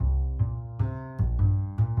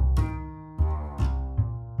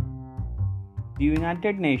The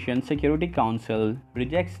United Nations Security Council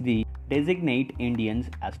rejects the designate Indians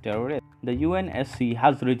as terrorists. The UNSC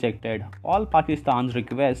has rejected all Pakistan's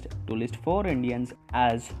request to list 4 Indians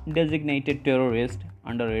as designated terrorists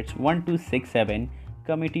under its 1267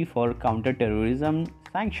 Committee for Counter-Terrorism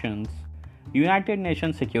Sanctions. United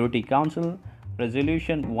Nations Security Council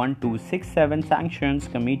Resolution 1267 Sanctions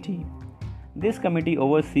Committee. This committee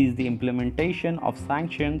oversees the implementation of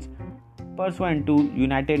sanctions pursuant to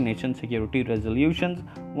United Nations Security Resolutions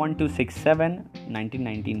 1267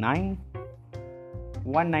 1999,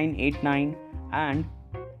 1989 and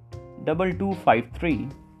 2253.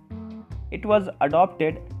 It was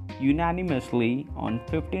adopted unanimously on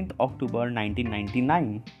 15th October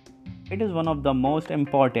 1999. It is one of the most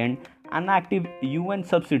important and active UN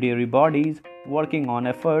subsidiary bodies working on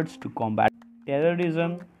efforts to combat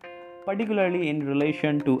terrorism, particularly in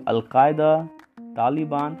relation to Al-Qaeda,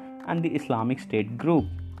 Taliban, and the Islamic State group.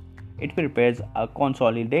 It prepares a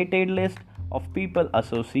consolidated list of people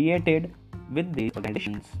associated with these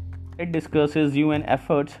organizations. It discusses UN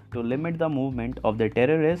efforts to limit the movement of the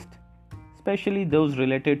terrorists, especially those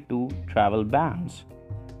related to travel bans,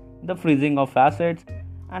 the freezing of assets,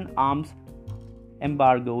 and arms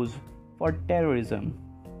embargoes for terrorism.